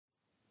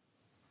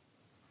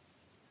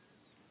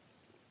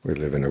We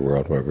live in a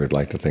world where we'd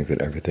like to think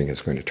that everything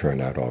is going to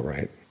turn out all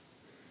right.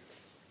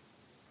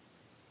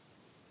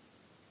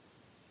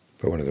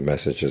 But one of the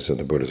messages of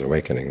the Buddha's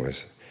awakening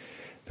was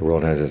the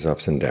world has its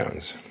ups and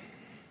downs.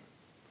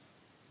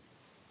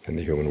 And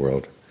the human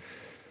world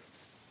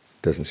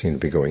doesn't seem to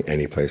be going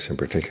any place in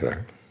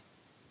particular.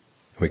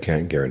 We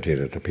can't guarantee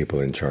that the people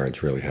in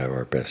charge really have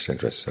our best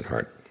interests at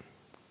heart.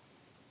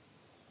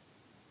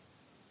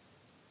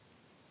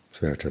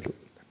 So we have to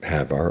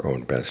have our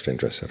own best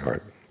interests at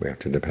heart. We have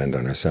to depend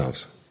on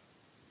ourselves.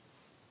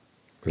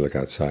 We look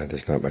outside,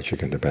 there's not much you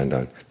can depend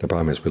on. The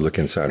problem is we look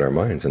inside our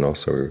minds and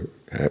also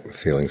have a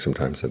feeling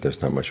sometimes that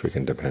there's not much we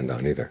can depend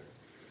on either.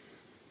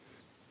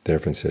 The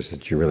difference is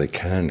that you really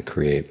can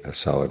create a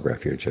solid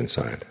refuge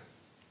inside.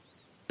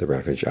 The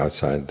refuge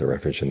outside, the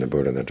refuge in the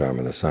Buddha, the Dhamma,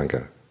 and the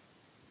Sangha,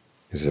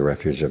 is the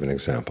refuge of an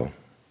example,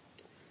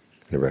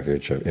 and a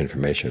refuge of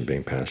information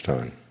being passed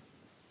on.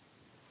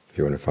 If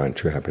you want to find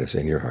true happiness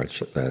in your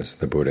hearts, as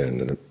the Buddha and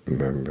the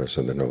members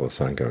of the Noble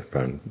Sangha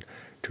found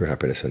true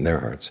happiness in their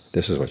hearts,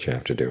 this is what you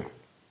have to do.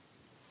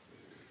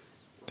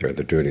 There are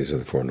the duties of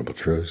the Four Noble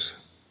Truths,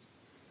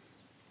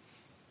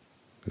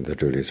 the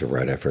duties of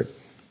right effort.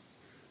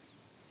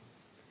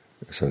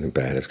 If something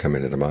bad has come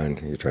into the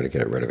mind, you try to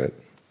get rid of it,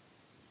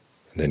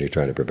 and then you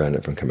try to prevent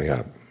it from coming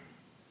up.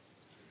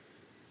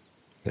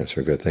 As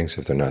for good things,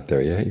 if they're not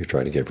there yet, you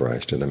try to give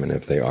rise to them, and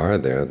if they are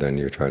there, then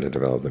you try to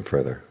develop them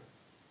further.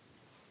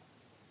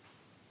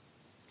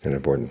 An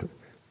important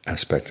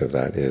aspect of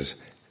that is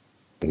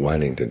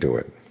wanting to do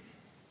it.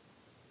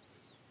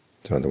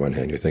 So on the one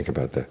hand, you think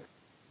about the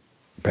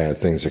bad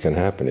things that can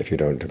happen if you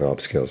don't develop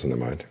skills in the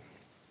mind.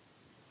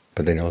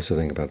 But then you also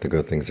think about the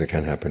good things that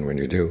can happen when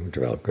you do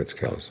develop good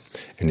skills.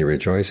 And you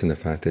rejoice in the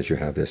fact that you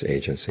have this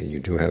agency, you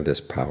do have this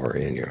power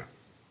in you.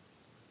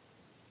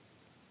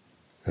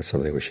 That's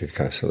something we should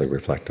constantly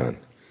reflect on,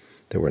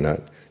 that we're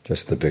not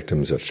just the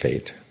victims of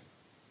fate.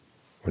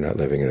 We're not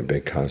living in a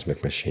big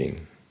cosmic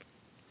machine.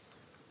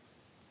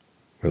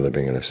 We're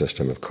living in a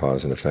system of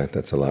cause and effect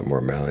that's a lot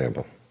more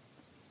malleable,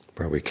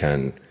 where we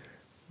can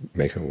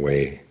make a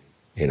way,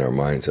 in our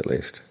minds at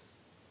least,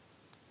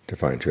 to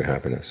find true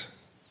happiness.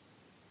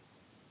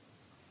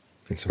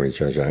 And so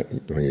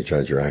when you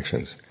judge your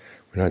actions,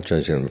 we're not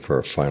judging them for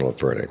a final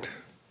verdict.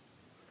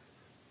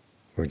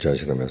 We're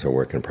judging them as a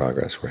work in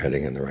progress. We're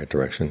heading in the right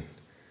direction.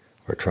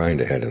 We're trying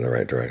to head in the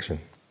right direction.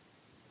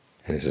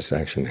 And is this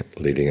action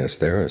leading us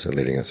there, or is it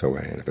leading us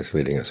away? And if it's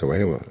leading us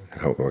away, well,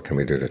 what can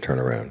we do to turn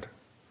around?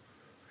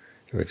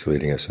 If it's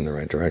leading us in the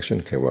right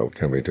direction, okay, what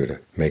can we do to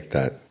make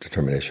that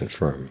determination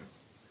firm?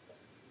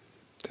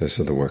 This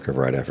is the work of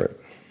right effort.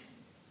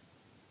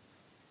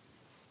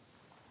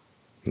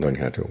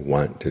 Learning how to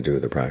want to do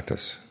the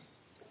practice.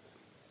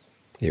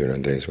 Even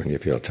on days when you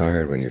feel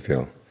tired, when you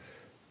feel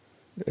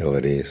ill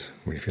at ease,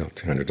 when you feel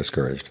kind of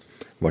discouraged,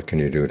 what can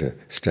you do to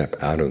step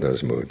out of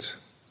those moods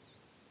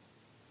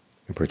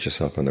and put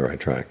yourself on the right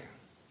track?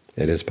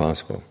 It is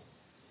possible.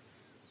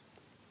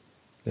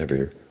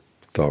 Every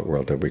thought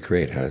world that we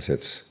create has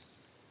its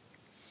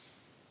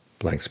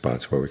blank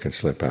spots where we can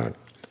slip out.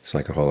 It's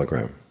like a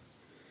hologram.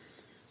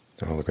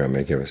 A hologram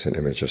may give us an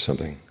image of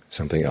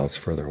something else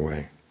further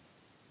away,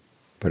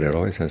 but it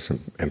always has some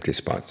empty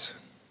spots.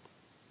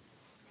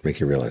 Make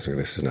you realize, well,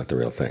 this is not the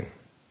real thing.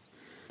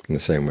 In the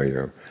same way,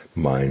 your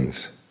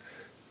mind's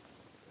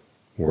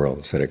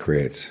worlds that it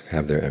creates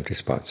have their empty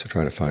spots, so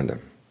try to find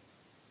them.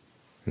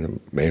 And the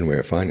main way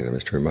of finding them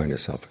is to remind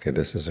yourself, okay,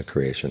 this is a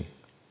creation.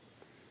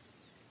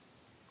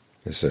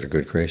 Is it a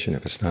good creation?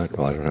 If it's not,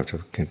 well, I don't have to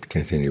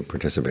continue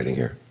participating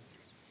here.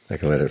 I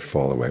can let it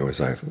fall away,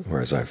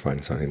 whereas I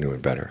find something new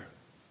and better.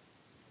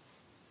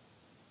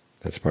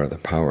 That's part of the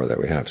power that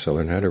we have. So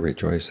learn how to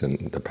rejoice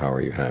in the power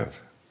you have.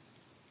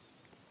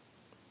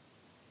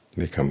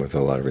 You come with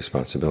a lot of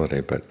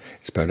responsibility, but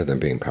it's better than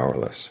being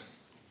powerless.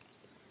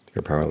 If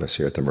you're powerless,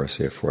 you're at the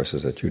mercy of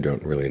forces that you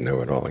don't really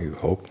know at all. You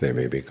hope they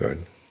may be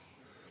good,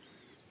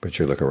 but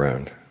you look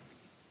around.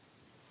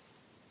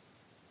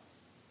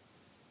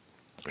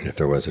 And if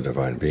there was a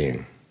divine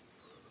being,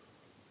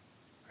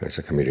 as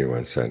a comedian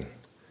once said,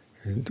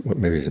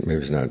 maybe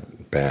he's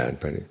not bad,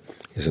 but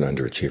he's an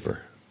underachiever.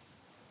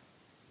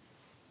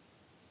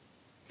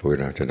 But we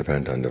don't have to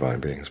depend on divine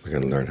beings. We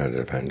can learn how to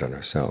depend on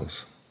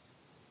ourselves.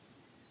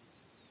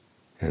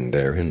 And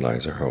therein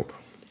lies our hope.